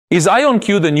Is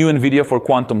IonQ the new Nvidia for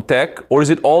quantum tech, or is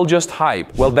it all just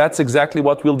hype? Well, that's exactly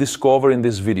what we'll discover in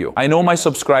this video. I know my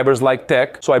subscribers like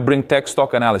tech, so I bring tech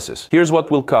stock analysis. Here's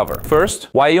what we'll cover. First,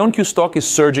 why IonQ stock is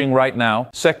surging right now.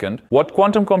 Second, what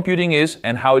quantum computing is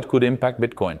and how it could impact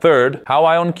Bitcoin. Third, how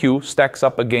IonQ stacks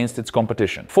up against its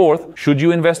competition. Fourth, should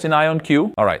you invest in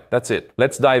IonQ? All right, that's it.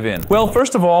 Let's dive in. Well,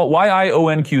 first of all, why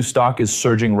IonQ stock is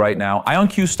surging right now.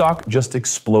 IonQ stock just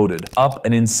exploded, up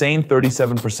an insane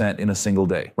 37% in a single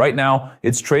day. Right now,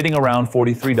 it's trading around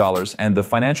 $43, and the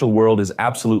financial world is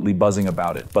absolutely buzzing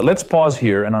about it. But let's pause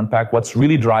here and unpack what's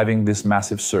really driving this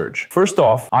massive surge. First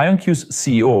off, IonQ's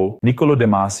CEO, Niccolo De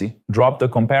Masi, dropped a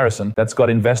comparison that's got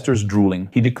investors drooling.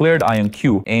 He declared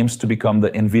IonQ aims to become the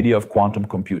Nvidia of quantum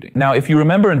computing. Now, if you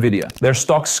remember Nvidia, their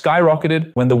stock skyrocketed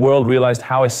when the world realized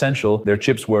how essential their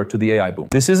chips were to the AI boom.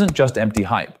 This isn't just empty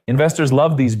hype. Investors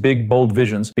love these big, bold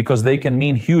visions because they can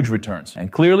mean huge returns.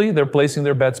 And clearly, they're placing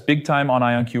their bets big time on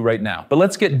IonQ right now. But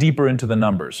let's get deeper into the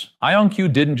numbers.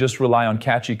 IonQ didn't just rely on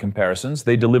catchy comparisons,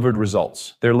 they delivered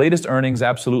results. Their latest earnings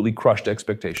absolutely crushed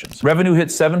expectations. Revenue hit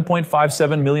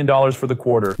 $7.57 million for the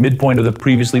quarter, midpoint of the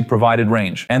previously provided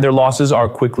range, and their losses are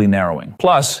quickly narrowing.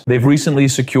 Plus, they've recently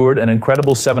secured an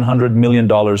incredible $700 million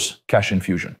cash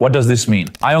infusion. What does this mean?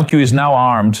 IonQ is now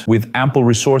armed with ample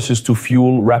resources to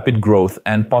fuel rapid growth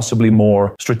and possibly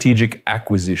more strategic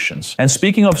acquisitions. And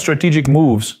speaking of strategic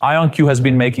moves, IonQ has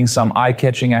been making some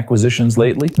eye-catching acquisitions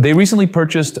lately. They recently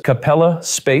purchased Capella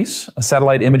Space, a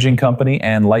satellite imaging company,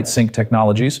 and LightSync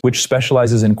Technologies, which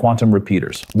specializes in quantum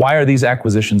repeaters. Why are these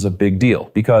acquisitions a big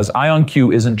deal? Because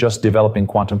IonQ isn't just developing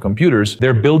quantum computers,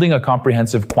 they're building a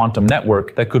comprehensive quantum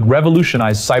network that could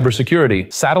revolutionize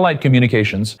cybersecurity, satellite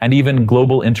communications, and even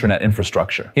global internet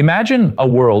infrastructure. Imagine a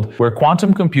world where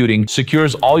quantum computing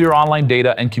secures all your online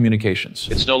data and communications.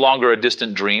 It's no longer a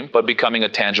distant dream, but becoming a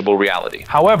tangible reality.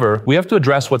 However, we have to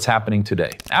address what's happening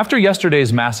today. After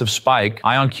yesterday's massive spike,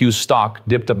 IonQ's stock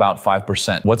dipped about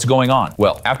 5%. What's going on?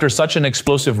 Well, after such an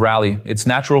explosive rally, it's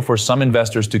natural for some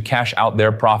investors to cash out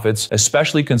their profits,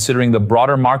 especially considering the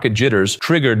broader market jitters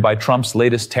triggered by Trump's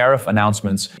latest tariff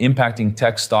announcements impacting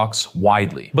tech stocks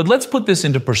widely. But let's put this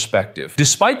into perspective.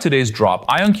 Despite today's drop,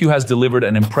 IonQ has delivered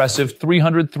an impressive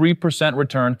 303%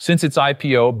 return since its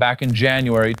IPO back in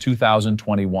January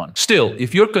 2021. Still,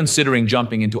 if you're considering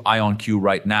jumping into IonQ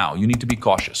right now, you need to be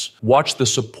cautious. Watch the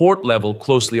support level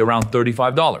closely around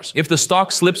 $35. If the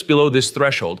stock slips below this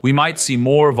threshold, we might see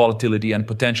more volatility and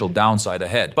potential downside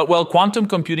ahead. But while quantum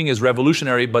computing is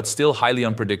revolutionary but still highly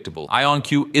unpredictable,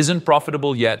 IonQ isn't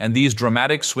profitable yet, and these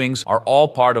dramatic swings are all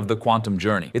part of the quantum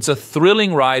journey. It's a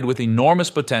thrilling ride with enormous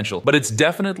potential, but it's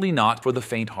definitely not for the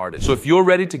faint-hearted. So if you're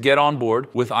ready to get on board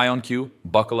with IonQ,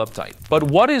 buckle up tight. But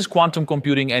what is quantum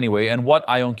computing anyway, and what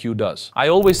IonQ does? I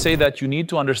always say that you need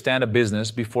to understand a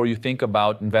business before you think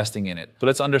about investing in it. So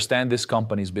let's understand this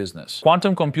company's business.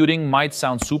 Quantum computing might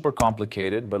sound super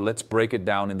complicated, but let's break it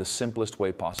down in the simplest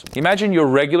way possible. Imagine your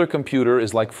regular computer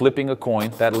is like flipping a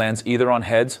coin that lands either on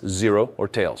heads, 0, or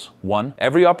tails, 1.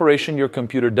 Every operation your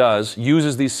computer does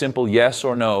uses these simple yes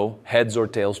or no, heads or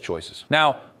tails choices.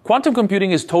 Now, quantum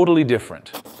computing is totally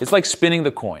different. It's like spinning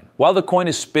the coin. While the coin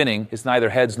is spinning, it's neither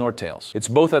heads nor tails. It's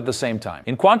both at the same time.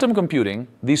 In quantum computing,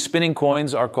 these spinning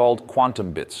coins are called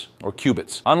quantum bits, or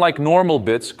qubits. Unlike normal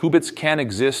bits, qubits can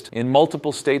exist in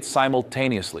multiple states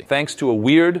simultaneously, thanks to a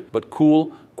weird but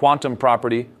cool quantum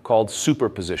property called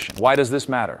superposition. Why does this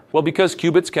matter? Well, because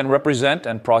qubits can represent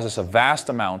and process a vast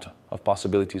amount of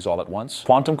possibilities all at once.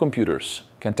 Quantum computers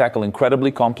can tackle incredibly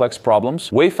complex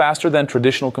problems way faster than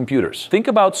traditional computers. Think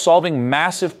about solving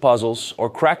massive puzzles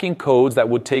or cracking codes that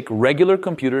would take regular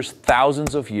computers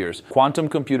thousands of years. Quantum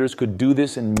computers could do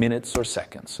this in minutes or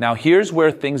seconds. Now, here's where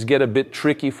things get a bit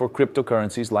tricky for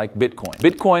cryptocurrencies like Bitcoin.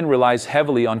 Bitcoin relies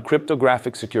heavily on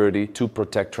cryptographic security to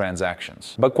protect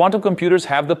transactions. But quantum computers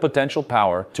have the potential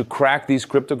power to crack these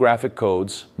cryptographic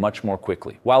codes much more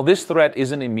quickly. While this threat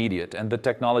isn't immediate and the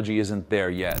technology isn't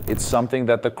there yet, it's something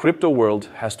that the crypto world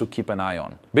has to keep an eye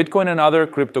on. Bitcoin and other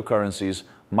cryptocurrencies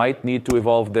might need to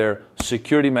evolve their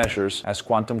security measures as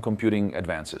quantum computing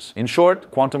advances. In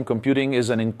short, quantum computing is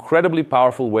an incredibly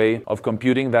powerful way of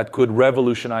computing that could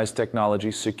revolutionize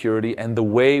technology, security, and the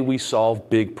way we solve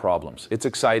big problems. It's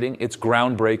exciting, it's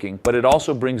groundbreaking, but it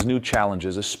also brings new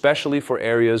challenges, especially for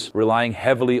areas relying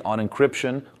heavily on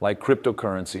encryption like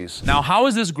cryptocurrencies. Now, how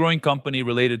is this growing company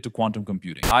related to quantum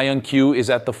computing? IonQ is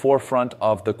at the forefront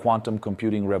of the quantum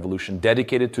computing revolution,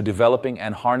 dedicated to developing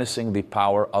and harnessing the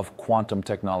power of quantum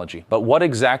technology. But what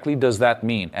exactly does does that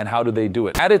mean, and how do they do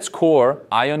it? At its core,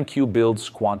 IonQ builds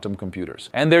quantum computers,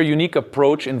 and their unique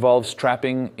approach involves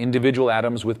trapping individual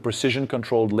atoms with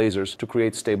precision-controlled lasers to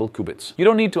create stable qubits. You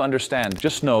don't need to understand,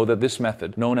 just know that this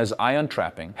method, known as ion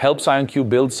trapping, helps IonQ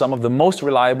build some of the most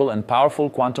reliable and powerful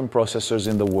quantum processors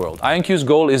in the world. IonQ's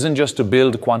goal isn't just to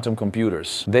build quantum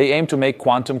computers. They aim to make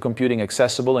quantum computing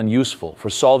accessible and useful for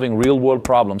solving real-world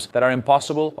problems that are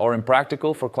impossible or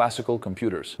impractical for classical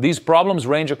computers. These problems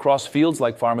range across fields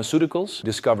like pharmaceuticals,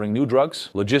 discovering new drugs,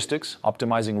 logistics,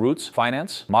 optimizing routes,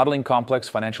 finance, modeling complex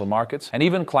financial markets, and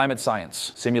even climate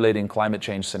science, simulating climate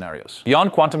change scenarios.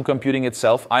 Beyond quantum computing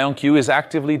itself, IonQ is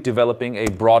actively developing a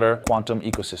broader quantum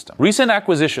ecosystem. Recent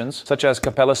acquisitions, such as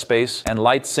Capella Space and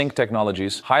Light Sync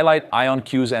Technologies, highlight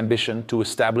IonQ's ambition to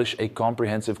establish a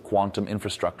comprehensive quantum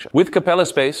infrastructure. With Capella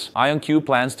Space, IonQ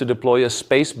plans to deploy a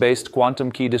space-based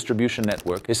quantum key distribution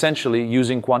network, essentially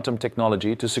using quantum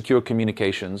technology to secure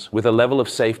communications with a level of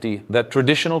safety that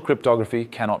traditional cryptography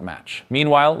cannot match.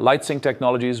 Meanwhile, Light Sync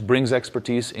Technologies brings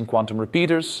expertise in quantum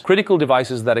repeaters, critical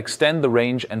devices that extend the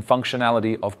range and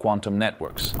functionality of quantum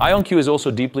networks. IonQ is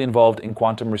also deeply involved in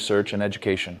quantum research and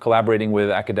education, collaborating with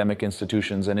academic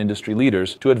institutions and industry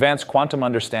leaders to advance quantum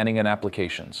understanding and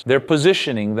applications. They're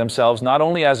positioning themselves not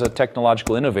only as a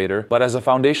technological innovator, but as a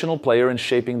foundational player in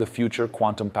shaping the future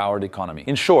quantum-powered economy.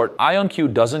 In short,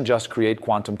 IonQ doesn't just create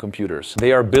quantum computers.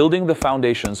 They are building the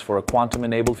foundations for a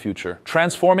quantum-enabled future,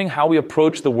 transforming how we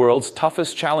approach the world's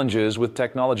toughest challenges with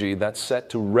technology that's set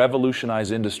to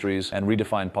revolutionize industries and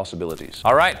redefine possibilities.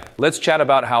 All right, let's chat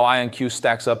about how IonQ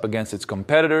stacks up against its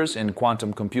competitors in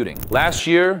quantum computing. Last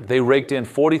year, they raked in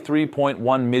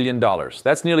 $43.1 million.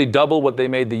 That's nearly double what they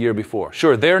made the year before.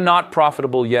 Sure, they're not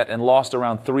profitable yet and lost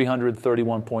around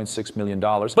 $331.6 million,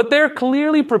 but they're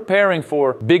clearly preparing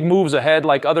for big moves ahead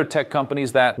like other tech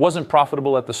companies that wasn't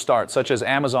profitable at the start, such as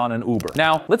Amazon and Uber.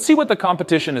 Now, let's see what the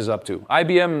competition is up to.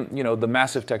 IBM, the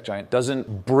massive tech giant,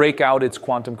 doesn't break out its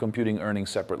quantum computing earnings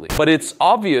separately. But it's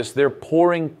obvious they're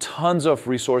pouring tons of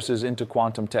resources into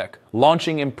quantum tech,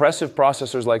 launching impressive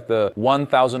processors like the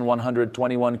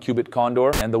 1121 qubit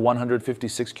Condor and the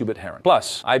 156 qubit Heron.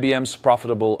 Plus, IBM's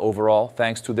profitable overall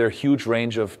thanks to their huge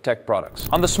range of tech products.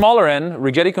 On the smaller end,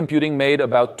 Rigetti Computing made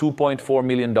about $2.4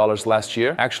 million last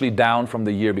year, actually down from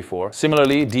the year before.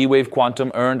 Similarly, D-Wave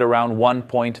Quantum earned around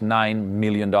 $1.9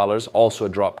 million, also a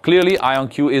drop. Clearly,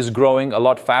 IonQ is growing a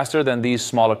lot faster than these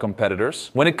smaller competitors.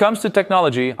 When it comes to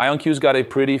technology, IonQ's got a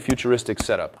pretty futuristic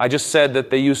setup. I just said that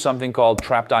they use something called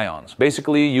trapped ions,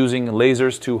 basically using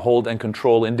lasers to hold and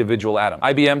control individual atoms.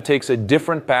 IBM takes a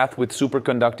different path with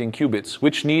superconducting qubits,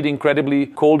 which need incredibly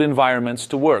cold environments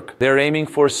to work. They're aiming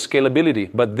for scalability,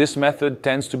 but this method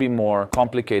tends to be more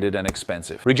complicated and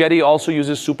expensive. Rigetti also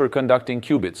uses superconducting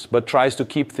qubits, but tries to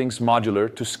keep things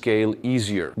modular to scale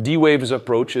easier. D-Wave's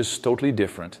approach is totally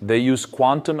different. They use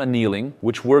quantum annealing,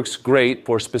 which works great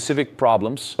for specific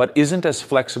problems, but isn't as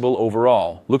flexible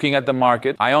overall. Looking at the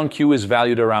market, IonQ is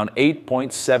valued around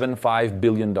 $8.75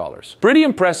 billion. Pretty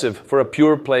impressive for a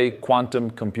pure-play quantum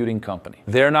computing company.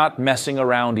 They're not messing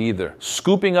around either,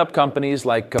 scooping up companies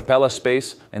like Capella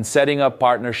Space and setting up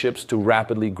partnerships to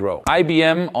rapidly grow.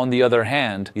 IBM, on the other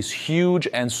hand, is huge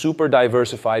and super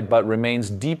diversified but remains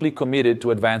deeply committed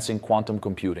to advancing quantum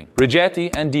computing.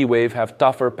 Rigetti and D-Wave have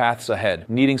tougher paths ahead,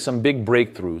 needing some big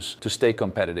breakthroughs to stay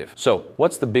competitive. So,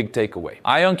 what's the big takeaway?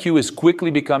 IonQ is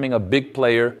quickly becoming a big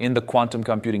player in the quantum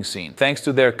computing scene, thanks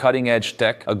to their cutting-edge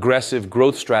tech, aggressive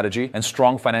growth strategy, and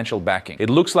strong financial backing. It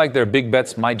looks like their big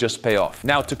bets might just pay off.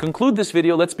 Now, to conclude this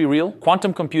video, let's be real.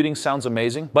 Quantum computing sounds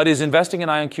amazing, but is investing in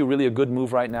IonQ really a good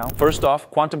move right now? First off,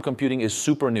 quantum computing is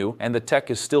super new, and the tech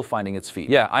is still finding its feet.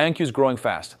 Yeah, IonQ is growing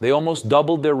fast. They almost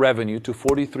doubled their revenue to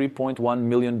 $43.1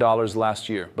 million last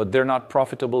year, but they're not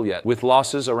profitable yet, with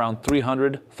losses around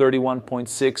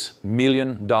 $331.6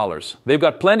 million. They've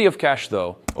got plenty of cash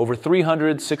though, over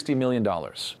 $360 million.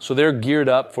 So they're geared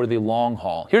up for the long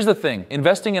haul. Here's the thing,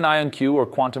 investing in IonQ or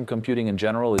quantum computing in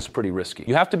general is pretty risky.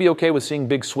 You have to be okay with seeing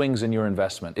big swings in your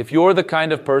investment. If you're the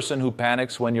kind of person who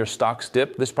panics when your stocks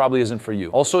dip, this probably isn't for you.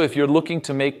 Also, if you're looking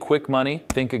to make quick money,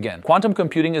 think again. Quantum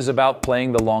computing is about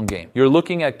playing the long game. You're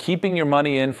looking at keeping your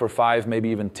money in for 5, maybe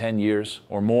even 10 years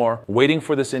or more, waiting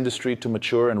for this industry to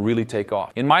mature and really take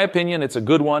off. In my opinion, it's a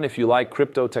good one if you like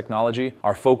crypto technology,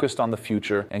 are focused on the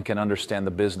future, and can understand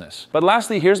the business. But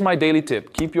lastly, here's my daily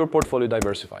tip. Keep your portfolio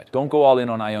diversified. Don't go all in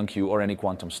on IonQ or any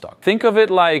quantum stock. Think of it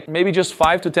like maybe just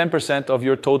 5 to 10% of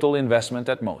your total investment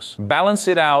at most. Balance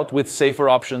it out with safer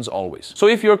options always. So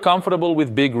if you're comfortable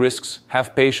with big risks,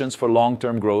 have patience for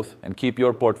long-term growth, and keep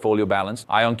your portfolio balanced,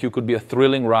 IonQ could be a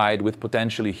thrilling ride with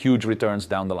potentially huge returns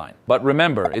down the line. But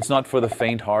remember, it's not for the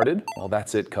faint-hearted. Well,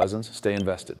 that's it, cousins. Stay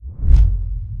invested.